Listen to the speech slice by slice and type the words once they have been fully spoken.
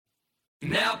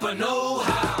Napa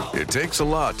know-how. It takes a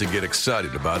lot to get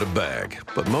excited about a bag,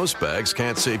 but most bags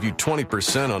can't save you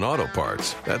 20% on auto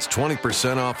parts. That's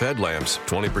 20% off headlamps,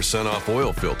 20% off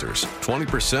oil filters,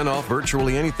 20% off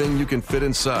virtually anything you can fit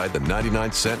inside the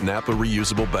 99-cent Napa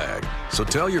reusable bag. So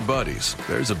tell your buddies,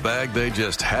 there's a bag they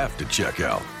just have to check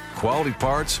out. Quality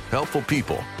parts, helpful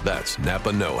people. That's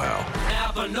Napa know-how.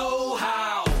 Napa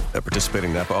know-how. At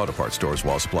participating Napa Auto Parts stores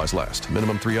while supplies last.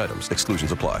 Minimum 3 items.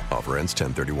 Exclusions apply. Offer ends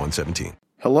 10/31/17.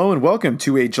 Hello and welcome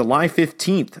to a July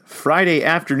 15th, Friday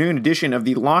afternoon edition of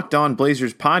the Locked On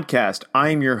Blazers podcast. I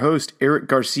am your host, Eric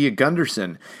Garcia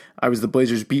Gunderson. I was the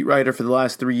Blazers beat writer for the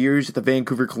last 3 years at the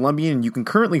Vancouver Columbian, and you can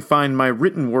currently find my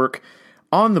written work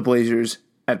on the Blazers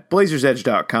at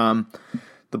blazersedge.com.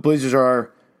 The Blazers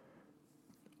are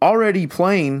already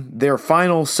playing their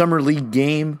final Summer League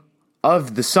game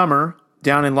of the summer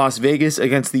down in Las Vegas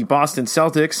against the Boston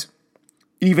Celtics.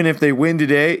 Even if they win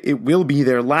today, it will be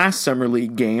their last Summer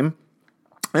League game.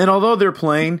 And although they're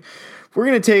playing, we're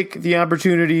going to take the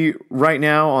opportunity right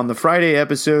now on the Friday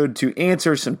episode to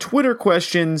answer some Twitter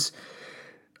questions.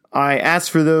 I asked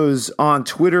for those on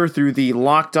Twitter through the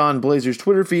Locked On Blazers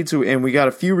Twitter feed, and we got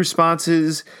a few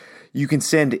responses. You can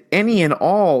send any and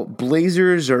all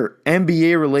Blazers or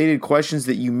NBA-related questions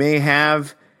that you may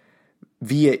have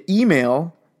via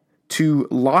email to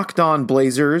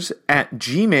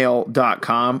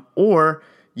lockedonblazers@gmail.com, or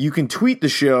you can tweet the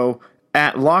show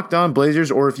at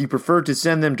lockedonblazers, or if you prefer to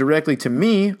send them directly to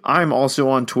me, I'm also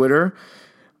on Twitter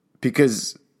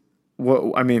because,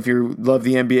 if you love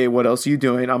the NBA, what else are you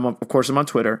doing? Of course, I'm on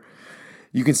Twitter.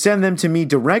 You can send them to me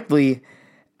directly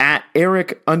at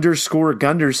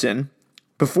Eric_Gunderson.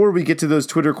 Before we get to those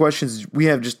Twitter questions, we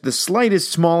have just the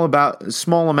slightest small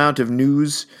amount of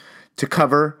news to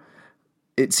cover.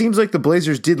 It seems like the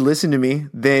Blazers did listen to me.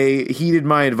 They heeded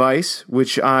my advice,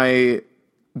 which I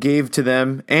gave to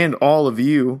them and all of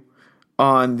you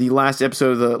on the last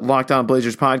episode of the Locked On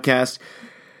Blazers podcast,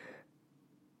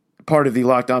 part of the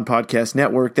Locked On Podcast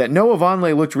Network, that Noah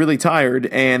Vonleh looked really tired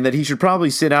and that he should probably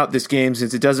sit out this game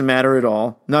since it doesn't matter at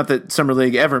all. Not that Summer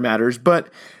League ever matters, but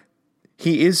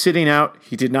he is sitting out.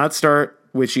 He did not start,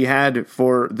 which he had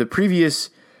for the previous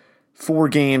 4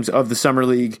 games of the Summer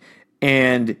League.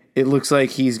 And it looks like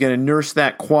he's going to nurse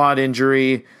that quad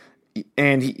injury.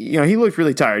 And he looked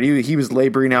really tired. He was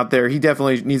laboring out there. He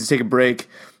definitely needs to take a break.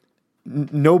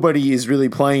 Nobody is really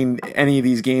playing any of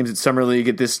these games at Summer League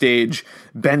at this stage.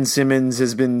 Ben Simmons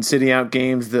has been sitting out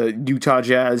games. The Utah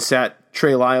Jazz sat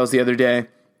Trey Lyles the other day.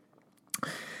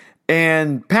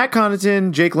 And Pat Connaughton,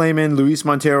 Jake Layman, Luis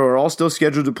Montero are all still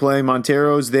scheduled to play.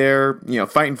 Montero's there,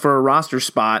 fighting for a roster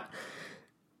spot.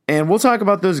 And we'll talk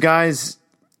about those guys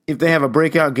if they have a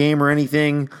breakout game or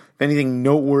anything. If anything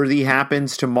noteworthy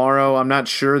happens tomorrow. I'm not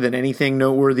sure that anything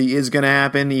noteworthy is going to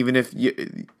happen, even if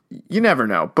you never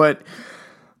know. But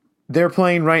they're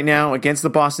playing right now against the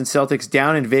Boston Celtics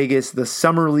down in Vegas, the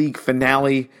Summer League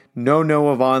finale. No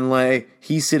Noah Vonleh.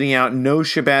 He's sitting out. No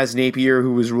Shabazz Napier,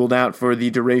 who was ruled out for the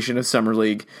duration of Summer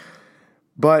League.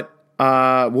 But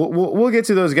we'll get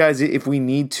to those guys if we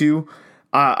need to.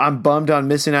 I'm bummed on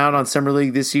missing out on Summer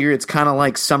League this year. It's kind of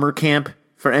like summer camp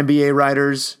for NBA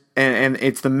writers, and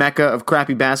it's the mecca of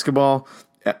crappy basketball.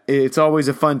 It's always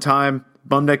a fun time.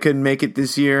 Bummed I couldn't make it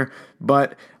this year,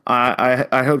 but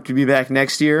I hope to be back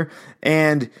next year.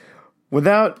 And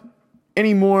without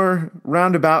any more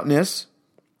roundaboutness,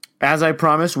 as I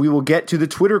promised, we will get to the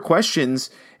Twitter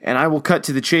questions, and I will cut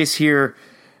to the chase here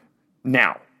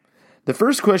now. The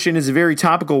first question is a very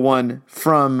topical one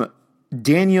from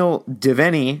Daniel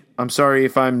Devaney. I'm sorry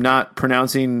if I'm not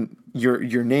pronouncing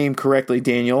your name correctly,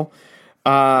 Daniel.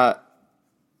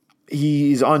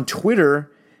 He's on Twitter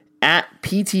at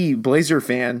PT Blazer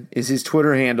Fan is his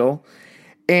Twitter handle.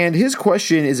 And his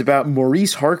question is about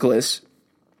Maurice Harkless.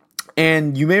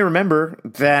 And you may remember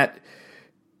that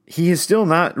he is still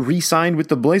not re-signed with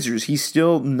the Blazers. He's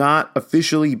still not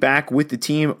officially back with the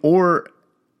team,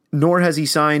 nor has he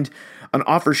signed an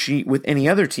offer sheet with any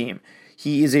other team.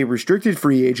 He is a restricted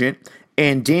free agent.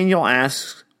 And Daniel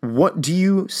asks, what do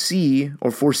you see or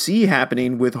foresee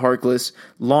happening with Harkless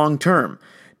long term?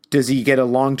 Does he get a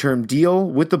long-term deal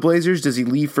with the Blazers? Does he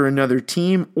leave for another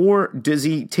team? Or does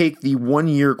he take the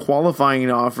 1-year qualifying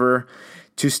offer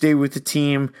to stay with the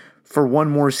team for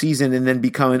one more season and then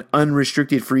become an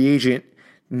unrestricted free agent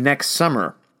next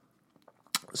summer?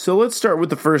 So let's start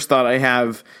with the first thought I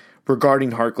have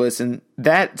regarding Harkless, and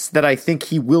that's that I think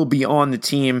he will be on the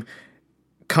team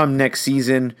come next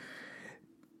season.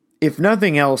 If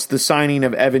nothing else, the signing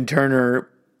of Evan Turner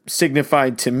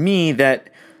signified to me that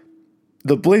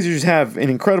the Blazers have an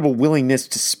incredible willingness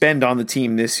to spend on the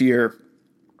team this year.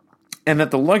 and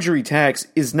that the luxury tax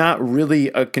is not really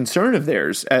a concern of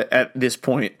theirs at this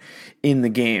point in the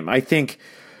game. I think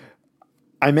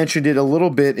I mentioned it a little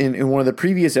bit in one of the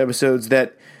previous episodes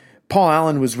that Paul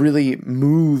Allen was really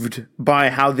moved by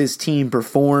how this team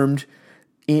performed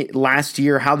last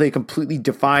year, how they completely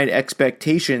defied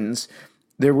expectations.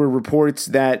 There were reports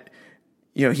that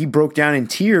he broke down in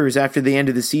tears after the end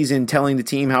of the season, telling the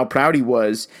team how proud he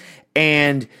was.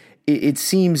 And it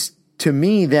seems to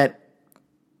me that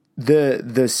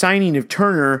the signing of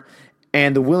Turner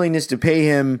and the willingness to pay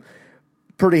him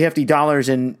pretty hefty dollars,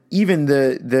 and even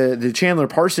the Chandler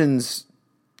Parsons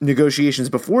negotiations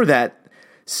before that,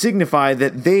 signify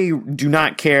that they do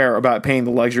not care about paying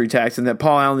the luxury tax, and that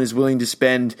Paul Allen is willing to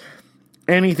spend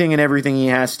anything and everything he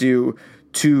has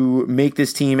to make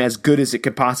this team as good as it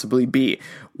could possibly be.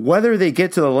 Whether they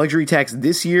get to the luxury tax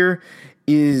this year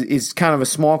is kind of a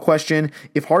small question.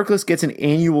 If Harkless gets an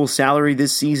annual salary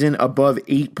this season above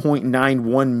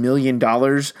 $8.91 million,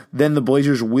 then the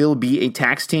Blazers will be a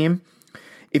tax team.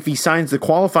 If he signs the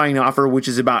qualifying offer, which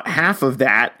is about half of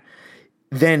that,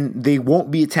 then they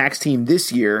won't be a tax team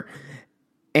this year,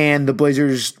 and the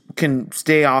Blazers can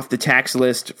stay off the tax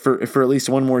list for at least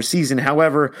one more season.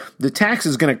 However, the tax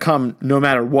is going to come no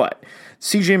matter what.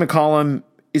 CJ McCollum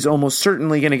is almost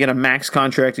certainly going to get a max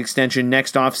contract extension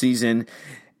next offseason,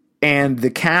 and the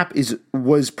cap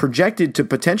was projected to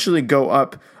potentially go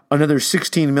up another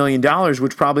 $16 million,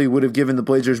 which probably would have given the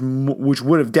Blazers, which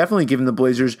would have definitely given the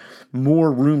Blazers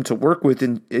more room to work with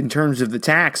in terms of the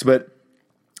tax. But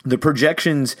the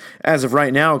projections as of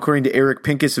right now, according to Eric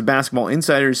Pincus of Basketball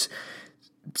Insiders,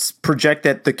 project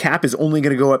that the cap is only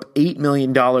going to go up $8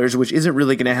 million, which isn't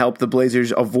really going to help the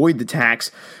Blazers avoid the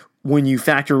tax when you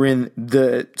factor in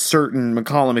the certain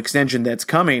McCollum extension that's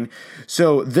coming.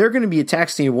 So they're going to be a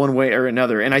tax team one way or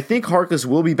another. And I think Harkless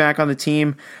will be back on the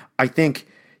team. I think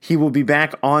he will be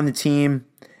back on the team.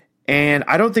 And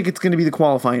I don't think it's going to be the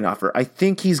qualifying offer. I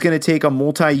think he's going to take a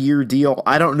multi-year deal.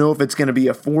 I don't know if it's going to be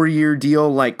a 4-year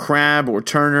deal like Crabbe or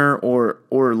Turner or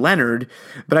Leonard,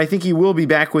 but I think he will be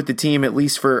back with the team at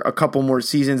least for a couple more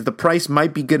seasons. The price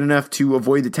might be good enough to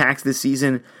avoid the tax this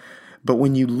season, but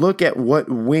when you look at what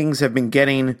wings have been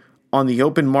getting on the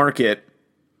open market,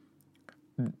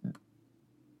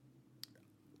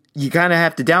 you kind of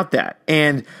have to doubt that.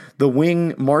 And the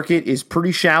wing market is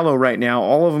pretty shallow right now.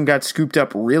 All of them got scooped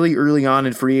up really early on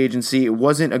in free agency. It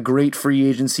wasn't a great free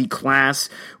agency class,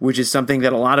 which is something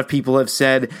that a lot of people have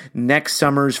said. Next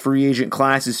summer's free agent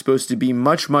class is supposed to be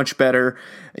much, much better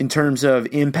in terms of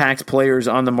impact players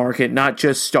on the market, not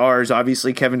just stars.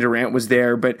 Obviously, Kevin Durant was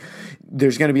there, but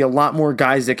there's going to be a lot more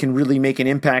guys that can really make an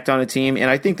impact on a team. And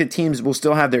I think that teams will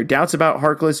still have their doubts about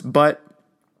Harkless, but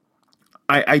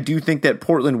I do think that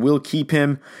Portland will keep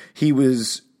him. He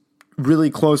was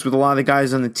really close with a lot of the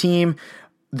guys on the team.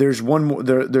 There's one more.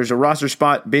 There's a roster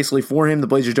spot basically for him. The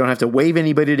Blazers don't have to waive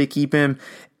anybody to keep him.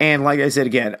 And like I said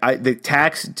again, the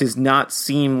tax does not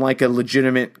seem like a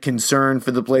legitimate concern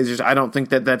for the Blazers. I don't think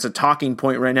that that's a talking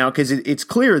point right now because it's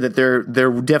clear that they're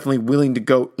definitely willing to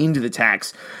go into the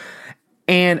tax.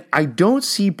 And I don't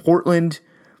see Portland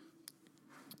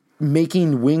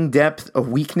making wing depth a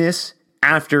weakness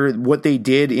after what they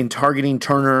did in targeting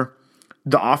Turner,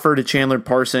 the offer to Chandler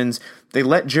Parsons. They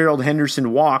let Gerald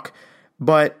Henderson walk,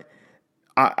 but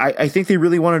I think they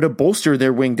really wanted to bolster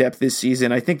their wing depth this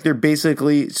season. I think they're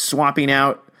basically swapping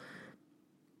out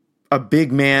a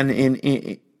big man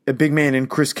in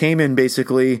Chris Kaman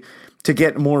basically to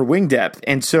get more wing depth.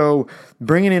 And so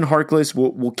bringing in Harkless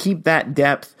will keep that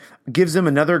depth, gives them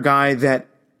another guy that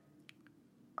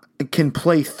can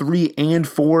play 3 and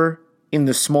 4 in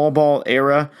the small ball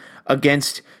era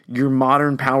against your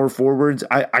modern power forwards.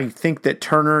 I think that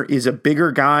Turner is a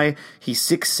bigger guy. He's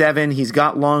 6'7", he's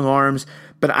got long arms,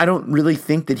 but I don't really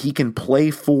think that he can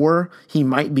play 4. He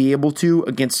might be able to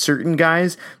against certain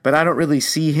guys, but I don't really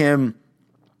see him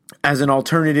as an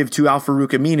alternative to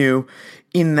Al-Farouq Aminu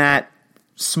in that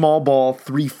small ball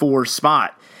 3-4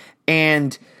 spot.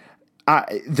 And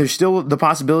there's still the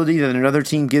possibility that another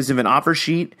team gives him an offer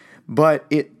sheet, but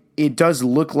it does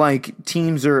look like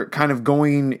teams are kind of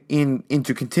going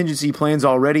into contingency plans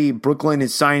already. Brooklyn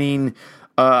is signing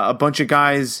a bunch of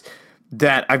guys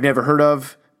that I've never heard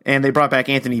of, and they brought back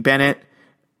Anthony Bennett.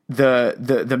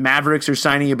 The Mavericks are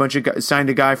signing signed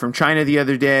a guy from China the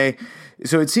other day.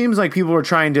 So it seems like people are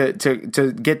trying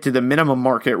to get to the minimum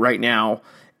market right now.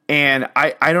 And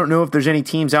I don't know if there's any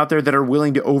teams out there that are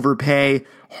willing to overpay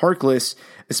Harkless,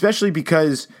 especially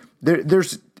because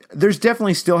there's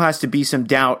definitely still has to be some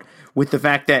doubt with the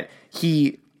fact that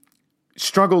he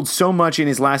struggled so much in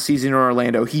his last season in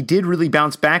Orlando. He did really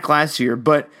bounce back last year,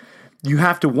 but you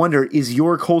have to wonder, is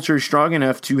your culture strong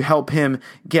enough to help him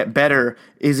get better?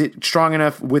 Is it strong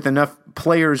enough with enough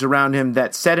players around him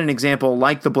that set an example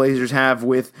like the Blazers have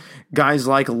with guys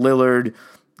like Lillard,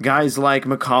 guys like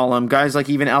McCollum, guys like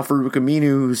even Al-Farouq Aminu,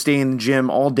 who stay in the gym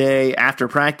all day after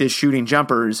practice shooting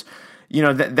jumpers?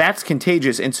 That's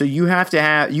contagious. And so you have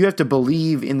to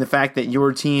believe in the fact that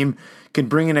your team can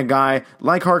bring in a guy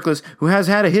like Harkless, who has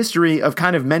had a history of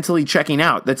kind of mentally checking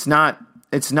out. It's not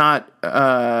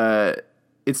an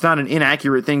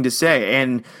inaccurate thing to say.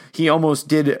 And he almost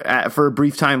did for a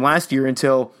brief time last year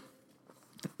until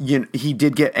he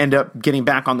did end up getting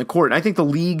back on the court. And I think the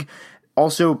league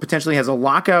also potentially has a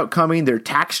lockout coming. Their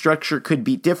tax structure could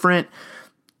be different.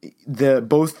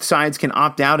 Both sides can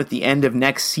opt out at the end of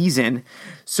next season.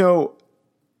 So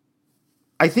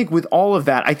I think with all of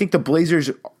that, I think the Blazers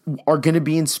are going to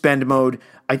be in spend mode.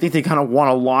 I think they kind of want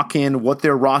to lock in what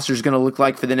their roster is going to look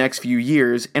like for the next few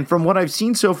years. And from what I've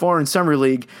seen so far in Summer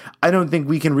League, I don't think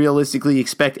we can realistically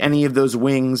expect any of those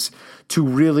wings to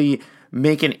really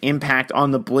make an impact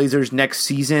on the Blazers next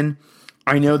season.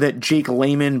 I know that Jake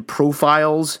Layman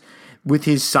profiles with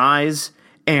his size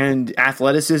and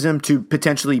athleticism to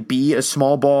potentially be a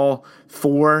small ball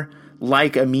four,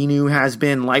 like Aminu has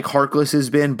been, like Harkless has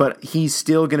been, but he's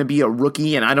still going to be a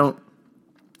rookie, and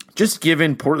just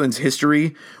given Portland's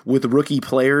history with rookie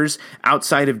players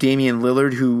outside of Damian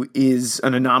Lillard, who is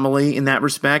an anomaly in that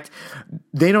respect,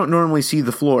 they don't normally see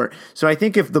the floor. So I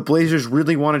think if the Blazers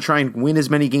really want to try and win as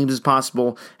many games as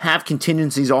possible, have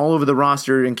contingencies all over the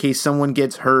roster in case someone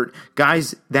gets hurt,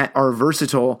 guys that are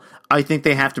versatile, I think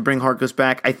they have to bring Harkless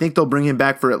back. I think they'll bring him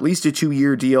back for at least a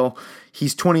 2-year deal.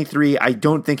 He's 23. I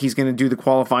don't think he's going to do the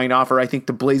qualifying offer. I think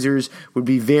the Blazers would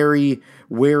be very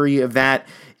wary of that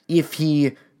if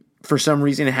he, for some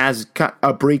reason, has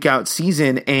a breakout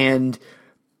season and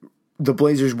the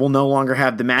Blazers will no longer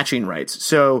have the matching rights.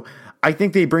 So I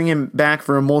think they bring him back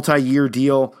for a multi-year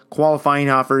deal. Qualifying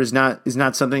offer is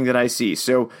not something that I see.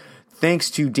 So thanks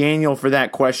to Daniel for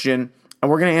that question. And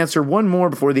we're going to answer one more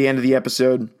before the end of the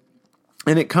episode.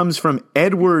 And it comes from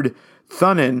Edward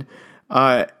Thunen,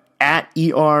 at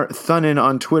ER Thunen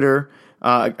on Twitter.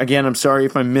 Again, I'm sorry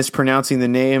if I'm mispronouncing the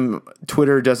name.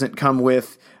 Twitter doesn't come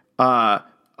with a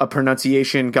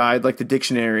pronunciation guide like the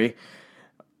dictionary.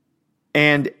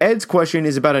 And Ed's question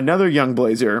is about another young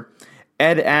Blazer.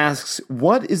 Ed asks,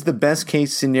 what is the best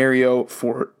case scenario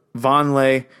for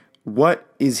Vonleh? What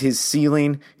is his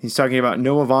ceiling? He's talking about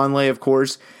Noah Vonleh, of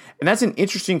course. And that's an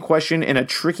interesting question and a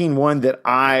tricky one that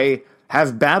I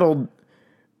have battled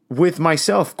with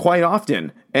myself quite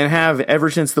often and have ever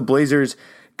since the Blazers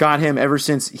got him, ever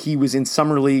since he was in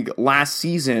Summer League last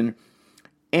season.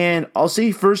 And I'll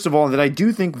say, first of all, that I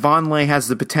do think Vonleh has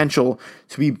the potential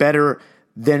to be better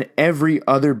than every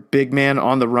other big man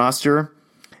on the roster.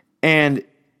 And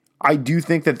I do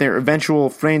think that their eventual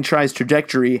franchise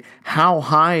trajectory, how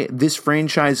high this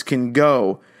franchise can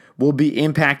go, will be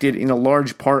impacted in a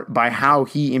large part by how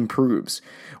he improves.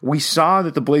 We saw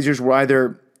that the Blazers were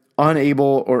either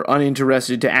unable or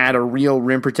uninterested to add a real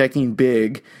rim-protecting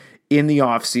big in the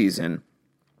offseason.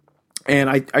 And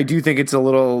I do think it's a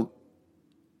little...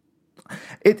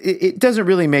 It doesn't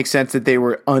really make sense that they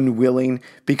were unwilling,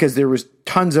 because there was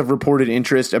tons of reported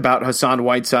interest about Hassan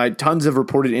Whiteside, tons of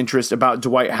reported interest about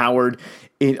Dwight Howard.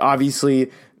 It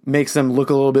obviously makes them look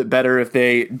a little bit better if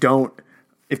they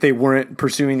weren't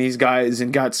pursuing these guys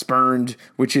and got spurned,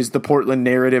 which is the Portland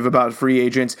narrative about free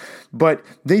agents. But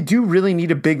they do really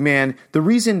need a big man. The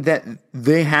reason that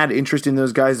they had interest in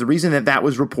those guys, the reason that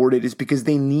was reported, is because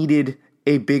they needed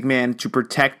a big man to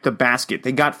protect the basket.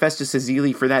 They got Festus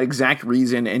Ezeli for that exact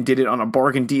reason and did it on a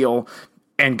bargain deal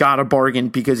and got a bargain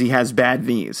because he has bad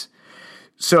knees.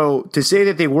 So to say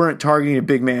that they weren't targeting a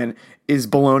big man is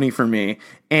baloney for me.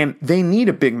 And they need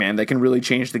a big man that can really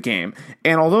change the game.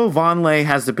 And although Vonleh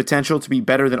has the potential to be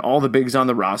better than all the bigs on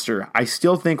the roster, I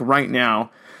still think right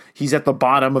now he's at the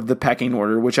bottom of the pecking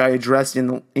order, which I addressed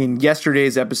in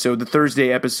yesterday's episode, the Thursday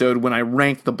episode, when I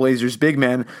ranked the Blazers big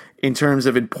men in terms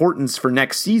of importance for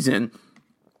next season.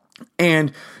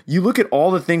 And you look at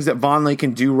all the things that Vonleh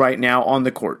can do right now on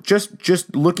the court.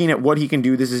 Just looking at what he can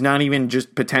do, this is not even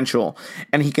just potential.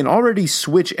 And he can already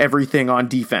switch everything on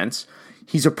defense.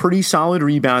 He's a pretty solid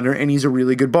rebounder, and he's a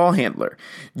really good ball handler.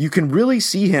 You can really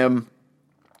see him,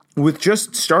 with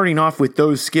just starting off with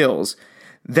those skills,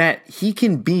 that he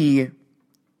can be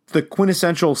the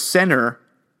quintessential center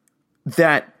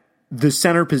that the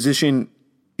center position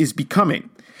is becoming.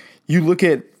 You look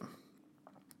at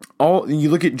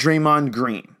Draymond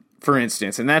Green, for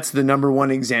instance, and that's the number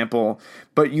one example,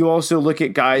 but you also look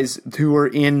at guys who are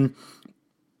in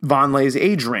Vonleh's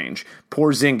age range,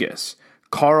 Porzingis,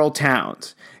 Karl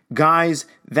Towns, guys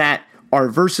that are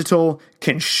versatile,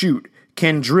 can shoot,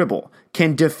 can dribble,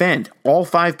 can defend all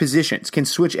 5 positions, can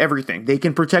switch everything. They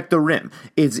can protect the rim.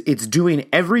 It's doing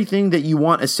everything that you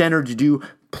want a center to do,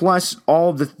 plus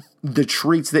all the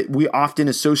traits that we often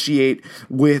associate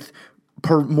with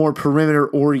more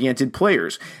perimeter-oriented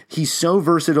players. He's so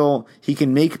versatile. He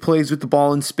can make plays with the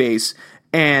ball in space,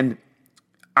 and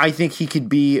I think he could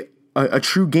be a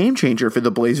true game changer for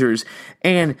the Blazers.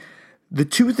 And the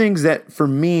 2 things that, for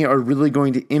me, are really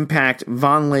going to impact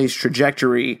Vonleh's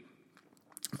trajectory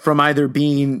from either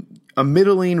being a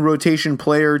middling rotation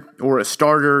player or a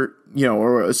starter,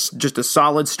 or just a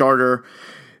solid starter,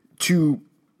 to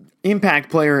impact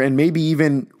player and maybe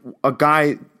even a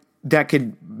guy that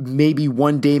could maybe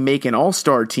one day make an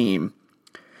all-star team,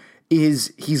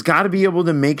 is he's got to be able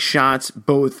to make shots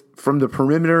both from the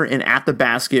perimeter and at the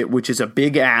basket, which is a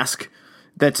big ask.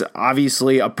 That's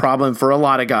obviously a problem for a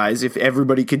lot of guys. If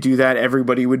everybody could do that,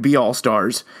 everybody would be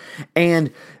all-stars.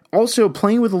 And also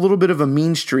playing with a little bit of a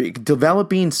mean streak,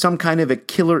 developing some kind of a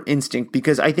killer instinct,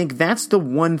 because I think that's the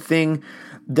one thing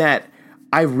that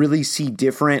I really see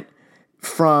different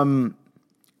from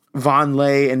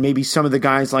Vonleh and maybe some of the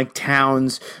guys like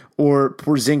Towns or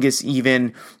Porzingis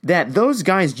even, that those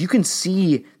guys, you can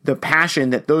see the passion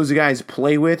that those guys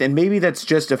play with, and maybe that's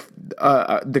just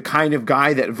the kind of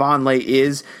guy that Vonleh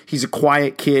is. He's a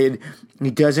quiet kid.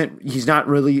 He's not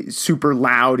really super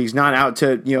loud. He's not out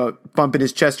to, bumping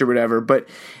his chest or whatever, but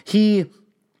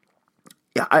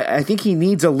I think he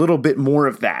needs a little bit more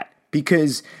of that,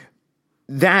 because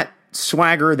that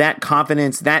swagger, that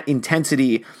confidence, that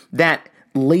intensity, that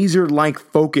laser-like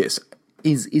focus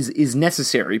is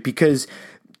necessary, because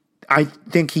I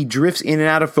think he drifts in and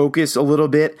out of focus a little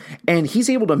bit, and he's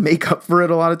able to make up for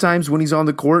it a lot of times when he's on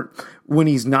the court, when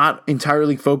he's not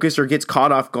entirely focused or gets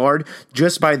caught off guard,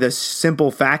 just by the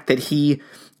simple fact that he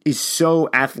is so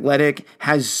athletic,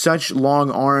 has such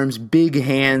long arms, big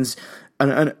hands,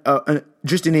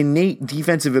 just an innate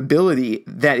defensive ability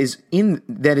that is in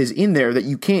there that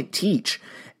you can't teach.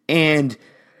 And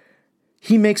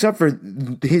he makes up for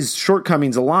his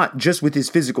shortcomings a lot just with his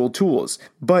physical tools.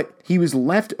 But he was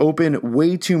left open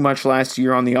way too much last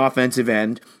year on the offensive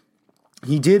end.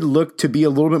 He did look to be a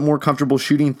little bit more comfortable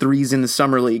shooting threes in the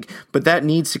summer league, but that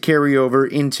needs to carry over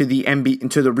into the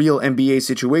real NBA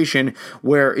situation,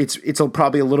 where it's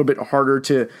probably a little bit harder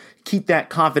to keep that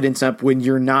confidence up when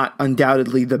you're not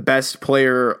undoubtedly the best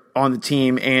player on the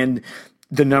team and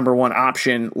the number one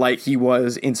option like he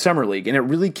was in summer league. And it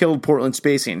really killed Portland's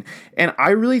spacing. And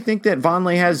I really think that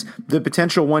Vonleh has the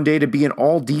potential one day to be an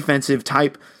all defensive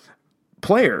type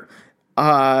player.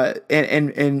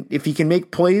 And if he can make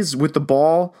plays with the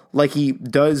ball like he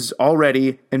does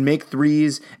already, and make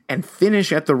threes and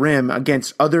finish at the rim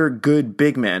against other good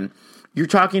big men, you're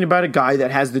talking about a guy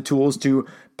that has the tools to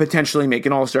potentially make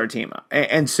an all-star team.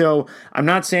 And so I'm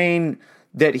not saying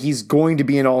that he's going to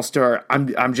be an all-star.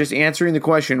 I'm just answering the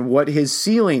question what his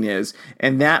ceiling is,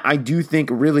 and that I do think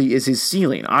really is his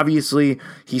ceiling. Obviously,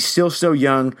 he's still so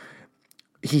young.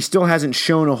 He still hasn't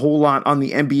shown a whole lot on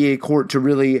the NBA court to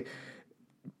really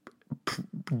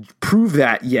prove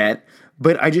that yet,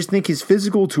 but I just think his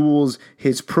physical tools,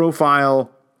 his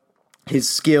profile, his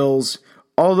skills,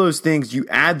 all those things, you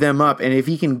add them up, and if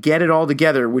he can get it all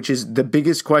together, which is the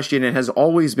biggest question and has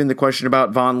always been the question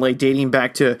about Vonleh dating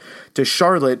back to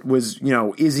Charlotte, was,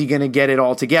 is he going to get it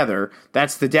all together?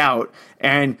 That's the doubt,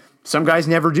 and some guys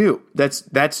never do. That's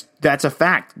a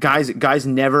fact. Guys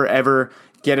never ever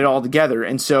get it all together,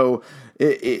 and so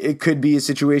it could be a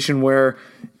situation where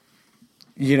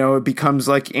it becomes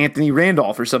like Anthony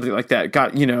Randolph or something like that.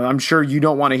 I'm sure you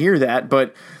don't want to hear that,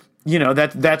 but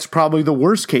that's probably the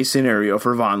worst case scenario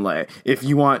for Vonleh. If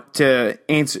you want to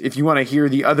hear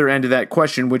the other end of that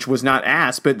question, which was not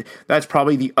asked, but that's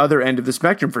probably the other end of the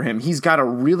spectrum for him. He's got a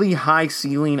really high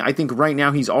ceiling. I think right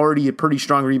now he's already a pretty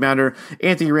strong rebounder.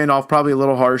 Anthony Randolph, probably a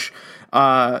little harsh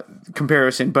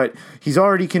comparison, but he's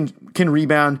already can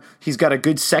rebound. He's got a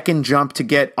good second jump to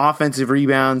get offensive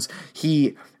rebounds.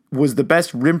 He was the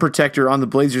best rim protector on the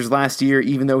Blazers last year,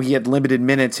 even though he had limited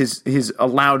minutes. His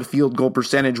allowed field goal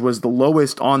percentage was the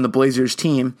lowest on the Blazers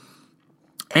team.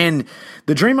 And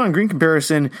the Draymond Green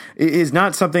comparison is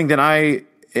not something that I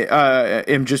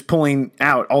am just pulling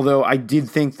out, although I did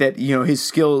think that his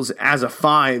skills as a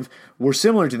 5 were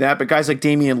similar to that. But guys like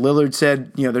Damian Lillard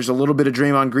said, there's a little bit of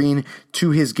Draymond Green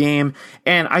to his game.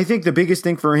 And I think the biggest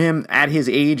thing for him at his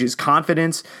age is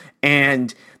confidence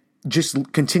and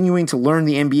just continuing to learn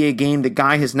the NBA game. The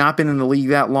guy has not been in the league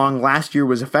that long. Last year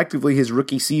was effectively his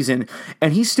rookie season,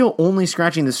 and he's still only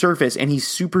scratching the surface, and he's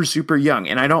super, super young.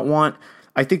 And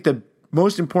I think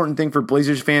most important thing for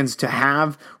Blazers fans to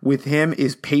have with him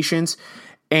is patience.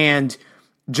 And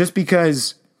just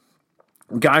because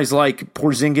guys like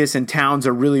Porzingis and Towns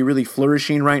are really, really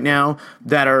flourishing right now,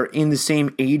 that are in the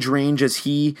same age range as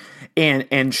he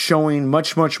and showing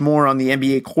much, much more on the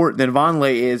NBA court than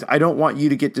Vonleh is, I don't want you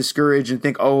to get discouraged and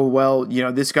think, oh, well,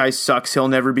 this guy sucks, he'll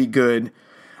never be good.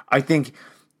 I think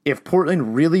if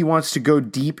Portland really wants to go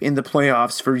deep in the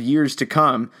playoffs for years to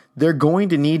come, they're going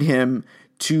to need him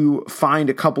to find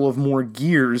a couple of more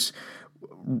gears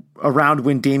around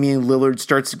when Damian Lillard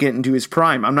starts to get into his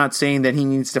prime. I'm not saying that he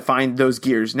needs to find those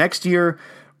gears next year,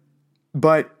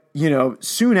 but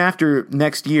soon after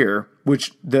next year,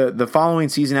 which the following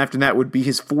season after that would be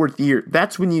his fourth year,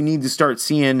 that's when you need to start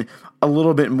seeing a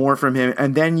little bit more from him,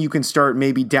 and then you can start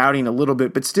maybe doubting a little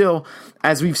bit. But still,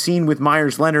 as we've seen with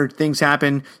Myers Leonard, things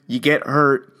happen, you get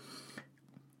hurt,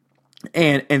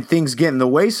 and things get in the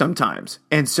way sometimes.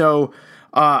 And so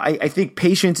I think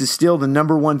patience is still the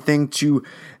number one thing to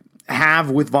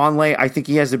have with Vonleh. I think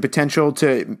he has the potential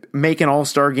to make an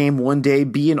all-star game one day,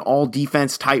 be an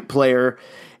all-defense type player,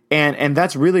 and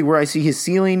that's really where I see his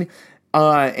ceiling.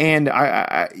 And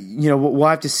I we'll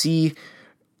have to see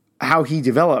how he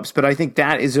develops, but I think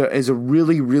that is a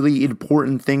really, really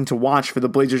important thing to watch for the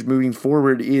Blazers moving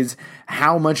forward, is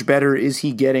how much better is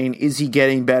he getting? Is he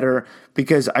getting better?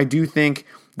 Because I do think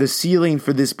the ceiling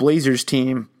for this Blazers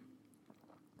team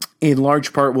in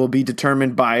large part will be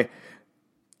determined by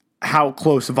how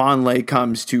close Vonleh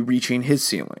comes to reaching his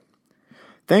ceiling.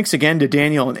 Thanks again to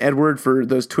Daniel and Edward for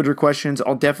those Twitter questions.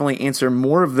 I'll definitely answer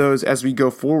more of those as we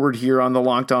go forward here on the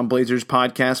Locked On Blazers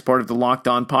podcast, part of the Locked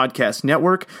On Podcast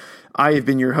Network. I have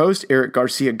been your host, Eric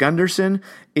Garcia Gunderson.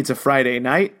 It's a Friday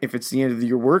night. If it's the end of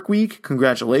your work week,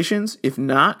 congratulations. If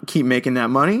not, keep making that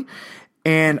money.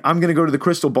 And I'm going to go to the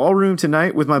Crystal Ballroom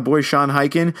tonight with my boy Sean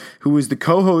Highkin, who is the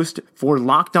co-host for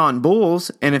Locked On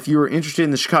Bulls. And if you are interested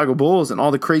in the Chicago Bulls and all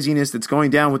the craziness that's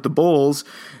going down with the Bulls,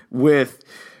 with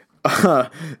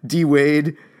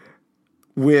D-Wade,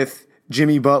 with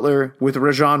Jimmy Butler, with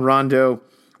Rajon Rondo,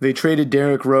 they traded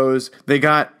Derrick Rose, they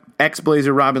got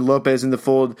ex-Blazer Robin Lopez in the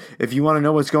fold. If you want to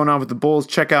know what's going on with the Bulls,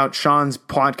 check out Sean's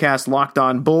podcast, Locked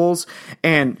On Bulls.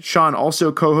 And Sean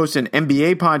also co-hosts an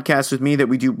NBA podcast with me that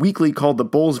we do weekly called The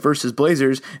Bulls versus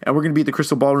Blazers. And we're going to be at the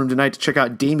Crystal Ballroom tonight to check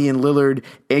out Damian Lillard,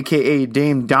 a.k.a.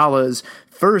 Dame Dolla's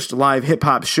first live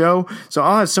hip-hop show. So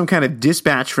I'll have some kind of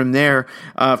dispatch from there,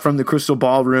 from the Crystal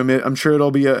Ballroom. I'm sure it'll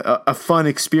be a fun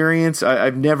experience.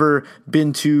 I've never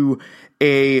been to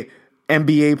a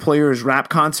NBA player's rap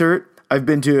concert. I've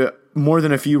been to more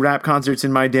than a few rap concerts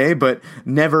in my day, but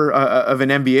never of an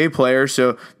NBA player,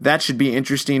 so that should be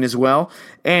interesting as well.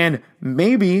 And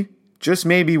maybe, just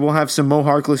maybe, we'll have some Mo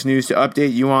Harkless news to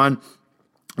update you on.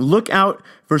 Look out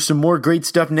for some more great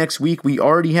stuff next week. We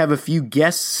already have a few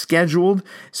guests scheduled,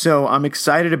 so I'm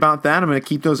excited about that. I'm going to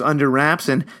keep those under wraps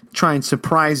and try and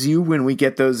surprise you when we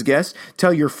get those guests.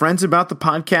 Tell your friends about the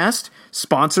podcast,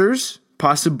 sponsors,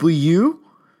 possibly you.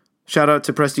 Shout out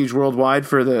to Prestige Worldwide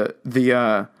for the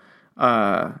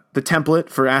template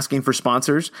for asking for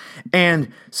sponsors.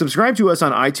 And subscribe to us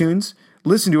on iTunes,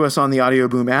 listen to us on the Audio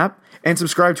Boom app, and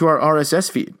subscribe to our RSS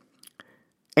feed.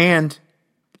 And,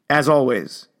 as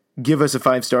always, give us a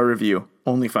 5-star review.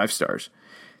 Only 5 stars.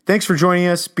 Thanks for joining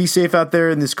us. Be safe out there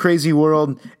in this crazy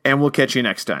world, and we'll catch you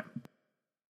next time.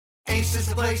 Ace is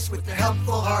the place with the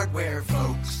helpful hardware,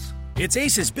 folks. It's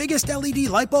Ace's biggest LED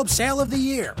light bulb sale of the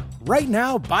year. Right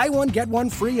now, buy one, get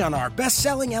one free on our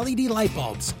best-selling LED light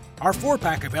bulbs. Our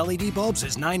 4-pack of LED bulbs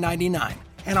is $9.99,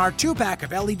 and our 2-pack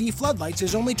of LED floodlights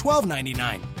is only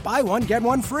 $12.99. Buy one, get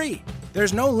one free.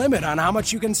 There's no limit on how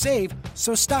much you can save,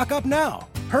 so stock up now.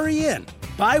 Hurry in.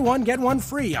 Buy one, get one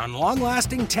free on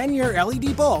long-lasting 10-year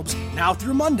LED bulbs now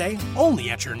through Monday, only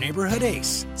at your neighborhood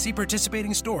Ace. See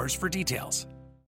participating stores for details.